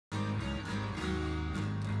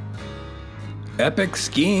Epic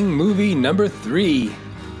skiing movie number 3,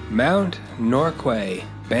 Mt Norquay,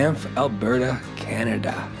 Banff, Alberta,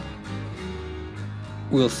 Canada.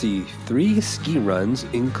 We'll see 3 ski runs,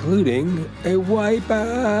 including a wipeout.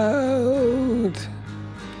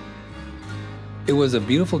 It was a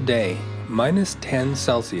beautiful day, minus 10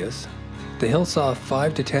 Celsius. The hill saw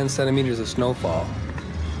 5 to 10 centimeters of snowfall.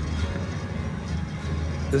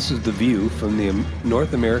 This is the view from the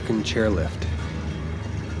North American chairlift.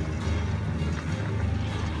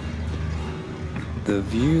 The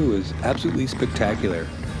view is absolutely spectacular.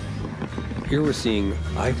 Here we're seeing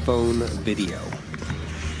iPhone video.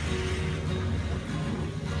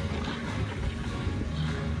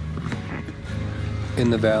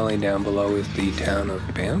 In the valley down below is the town of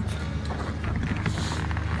Banff.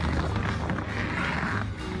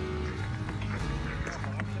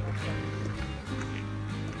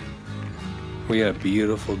 We had a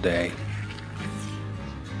beautiful day.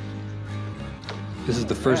 This is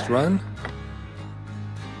the first run,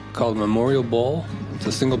 called Memorial Bowl. It's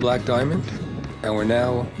a single black diamond, and we're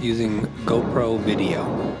now using GoPro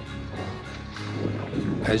video.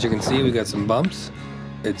 As you can see, we got some bumps.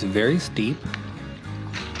 It's very steep.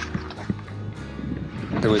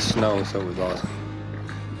 There was snow, so it was awesome.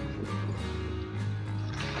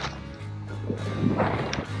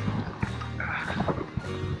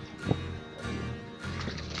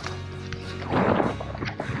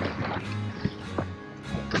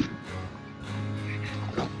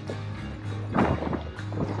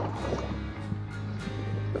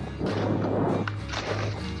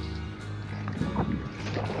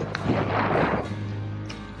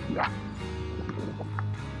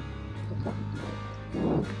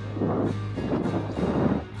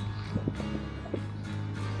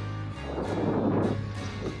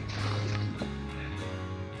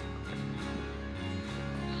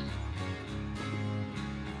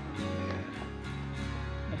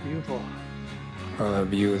 Beautiful. Oh, that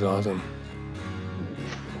view is awesome.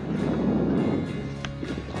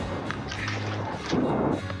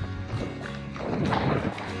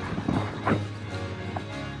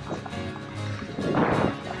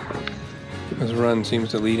 This run seems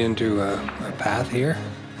to lead into a path here.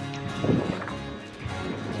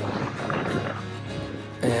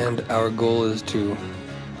 And our goal is to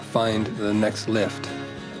find the next lift.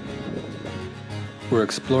 We're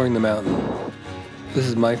exploring the mountain. This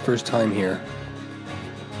is my first time here.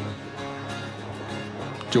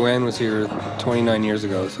 Joanne was here 29 years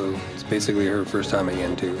ago, so it's basically her first time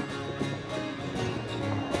again too.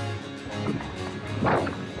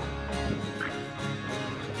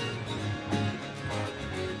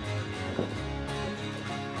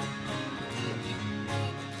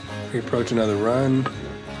 We approach another run.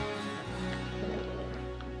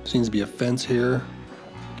 Seems to be a fence here.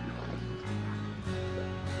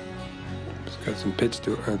 Got some pitch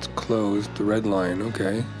to it. It's closed, the red line,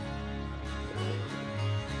 okay.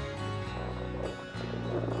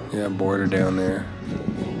 Yeah, border down there,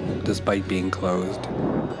 despite being closed.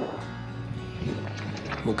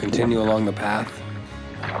 We'll continue along the path.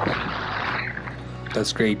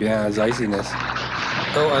 That's great, yeah, it's iciness.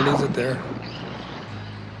 Oh, I lose it there.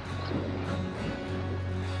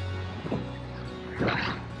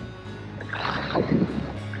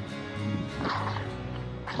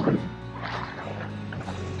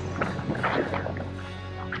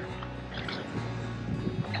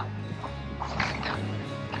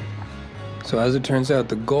 So as it turns out,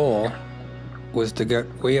 the goal was to get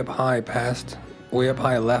way up high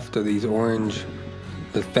left of these orange,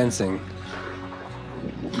 the fencing,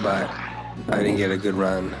 but I didn't get a good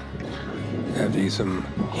run. I have to use some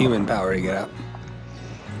human power to get up.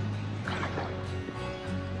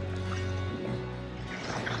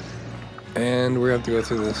 And we have to go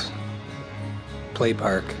through this play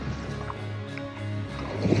park.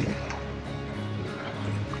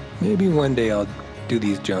 Maybe one day I'll do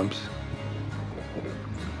these jumps.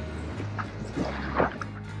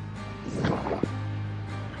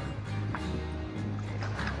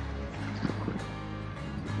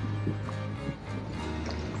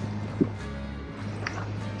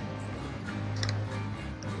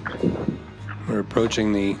 We're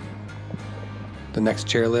approaching the next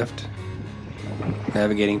chairlift,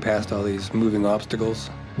 navigating past all these moving obstacles.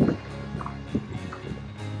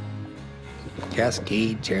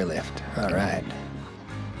 Cascade chairlift, all right.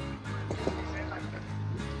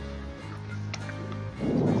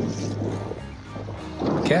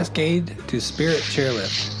 Cascade to Spirit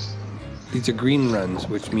chairlift. These are green runs,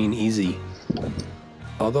 which mean easy.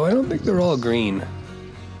 Although I don't think they're all green.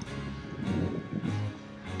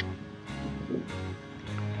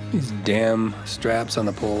 These damn straps on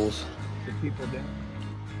the poles. The people down.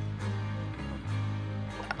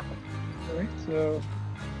 So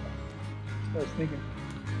I was thinking.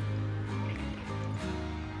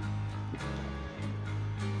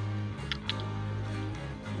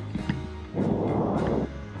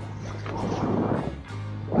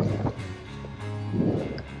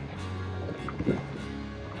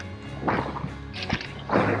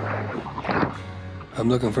 I'm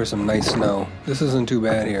looking for some nice snow. This isn't too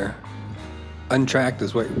bad here. Untracked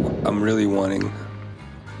is what I'm really wanting.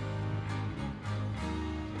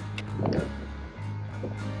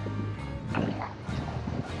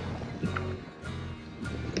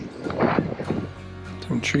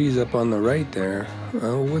 Some trees up on the right there.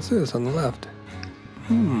 Oh, what's this on the left?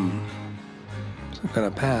 Some kind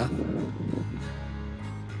of path.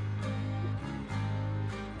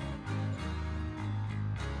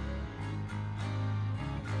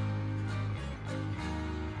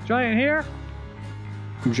 Joanne here?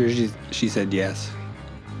 I'm sure she said yes.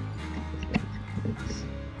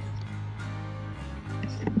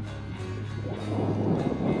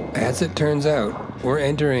 As it turns out, we're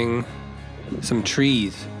entering some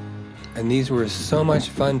trees, and these were so much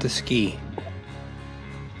fun to ski.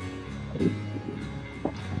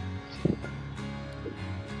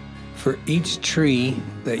 For each tree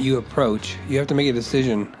that you approach, you have to make a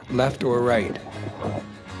decision, left or right.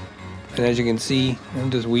 And as you can see,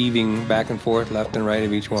 I'm just weaving back and forth, left and right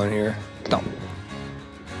of each one here. Stop.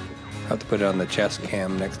 I'll have to put it on the chest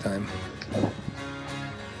cam next time.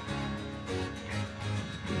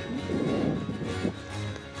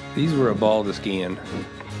 These were a ball to ski in.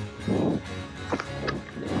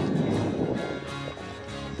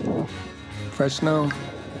 Fresh snow.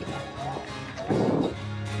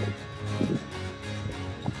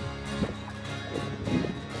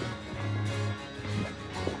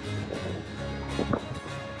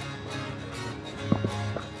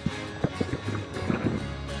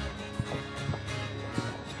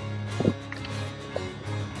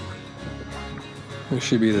 This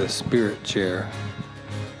should be the spirit chair.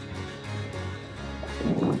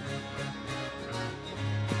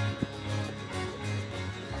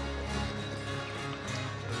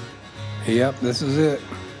 Yep, this is it.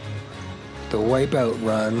 The wipeout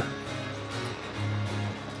run.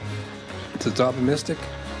 It's optimistic.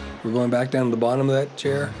 We're going back down to the bottom of that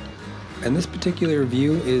chair. And this particular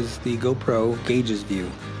view is the GoPro Gage's view.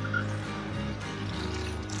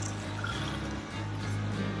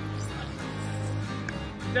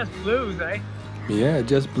 Just blues, eh? Yeah,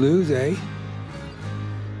 just blues, eh?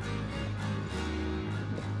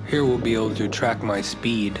 Here we'll be able to track my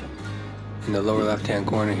speed in the lower left-hand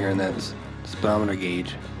corner here, and that's speedometer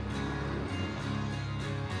gauge.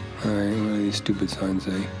 Alright, what do these stupid signs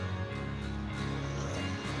say?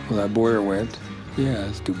 Well, that border went.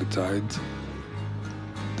 Yeah, stupid signs.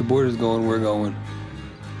 The border's going, we're going.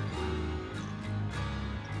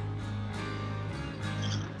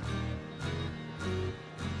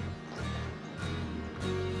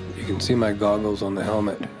 You can see my goggles on the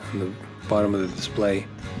helmet on the bottom of the display.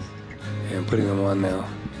 Yeah, I'm putting them on now.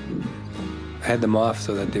 I had them off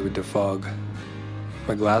so that they would defog.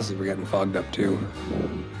 My glasses were getting fogged up too.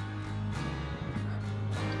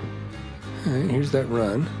 Alright, here's that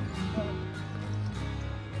run.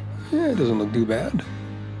 Yeah, it doesn't look too bad.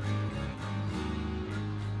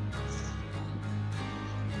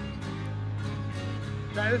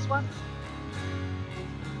 Try this one?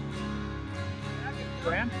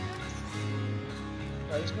 Joanne?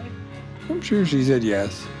 Try this way? I'm sure she said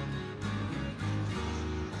yes.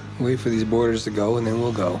 Wait for these borders to go and then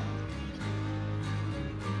we'll go.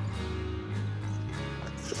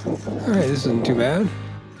 Alright, this isn't too bad.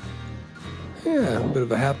 Yeah, a bit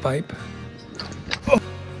of a half pipe.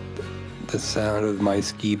 The sound of my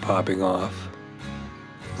ski popping off.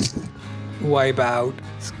 Wipe out,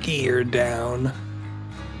 skier down.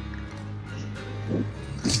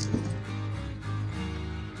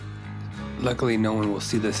 Luckily, no one will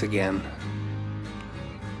see this again.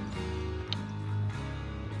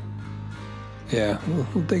 Yeah,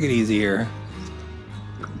 we'll take it easy here.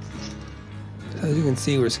 As you can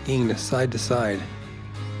see, we're skiing to side. It's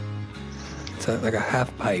like a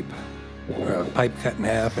half pipe, or a pipe cut in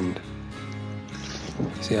half, and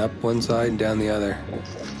see up one side and down the other.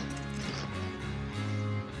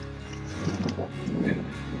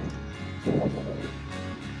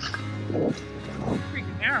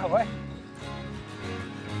 Freaking narrow, eh?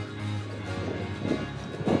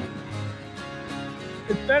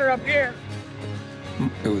 It's better up here.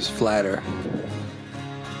 It was flatter.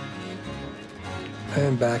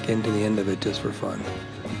 And back into the end of it just for fun.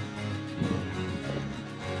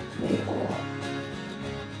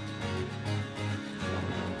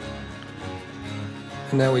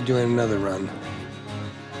 And now we're doing another run.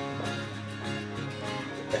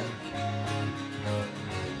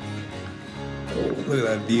 Look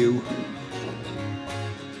at that view.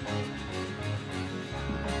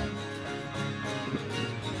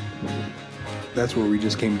 That's where we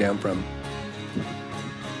just came down from.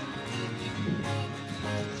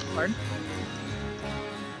 Pardon?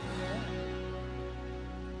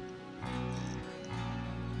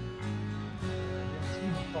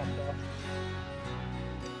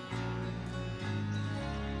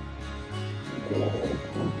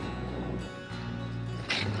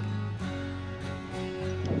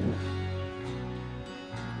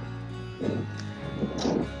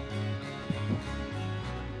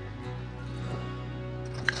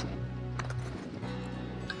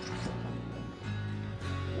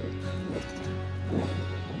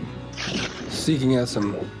 Seeking out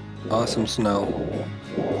some awesome snow.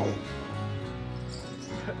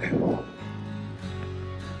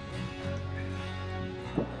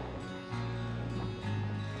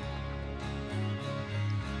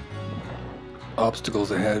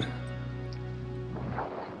 Obstacles ahead.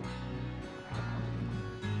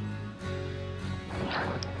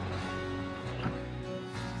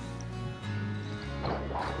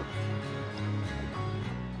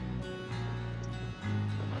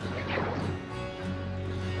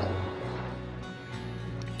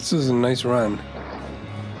 This is a nice run.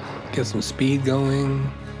 Get some speed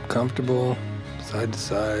going, comfortable, side to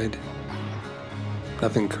side.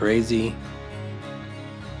 Nothing crazy.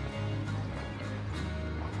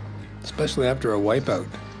 Especially after a wipeout.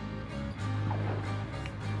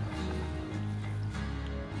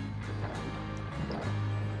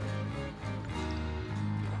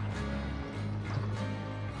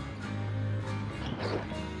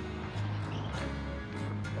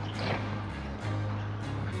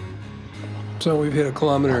 So we've hit 1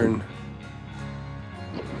 kilometer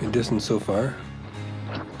in distance so far.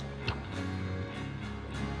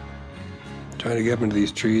 Trying to get up into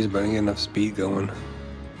these trees, but I didn't get enough speed going.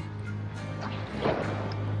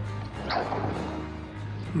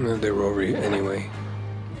 No, they were over here anyway.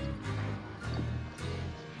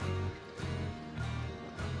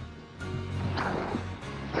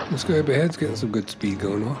 This guy up ahead's getting some good speed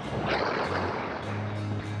going on.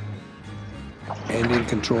 And in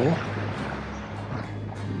control.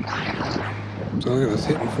 So look at us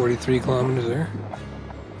hitting 43 kilometers there.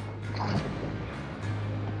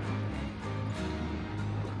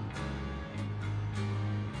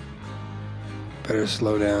 Better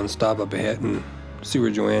slow down, stop up ahead and see where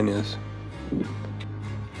Joanne is.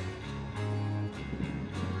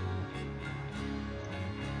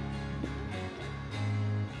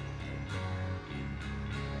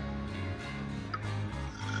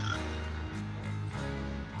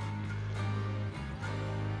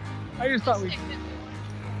 I just thought we.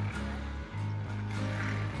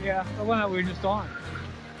 Yeah, the one that we were just on.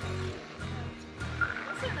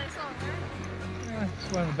 That's a nice little run. Yeah,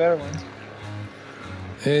 it's one of the better ones.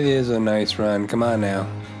 It is a nice run. Come on now.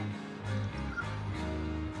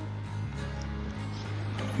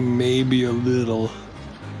 Maybe a little.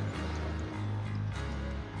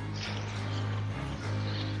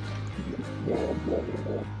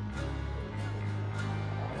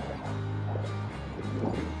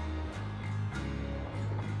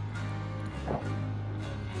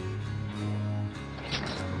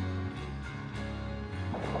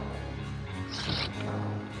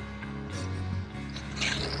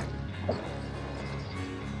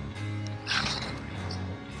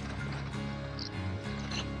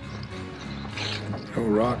 No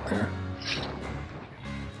rock there.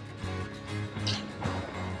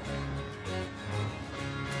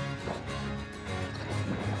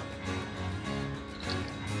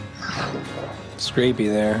 Scrapey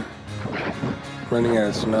there. Running out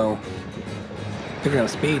of snow. Picking up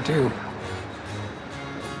speed too.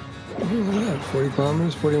 Look at that, 40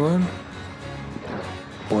 kilometers, 41.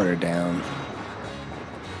 Water down.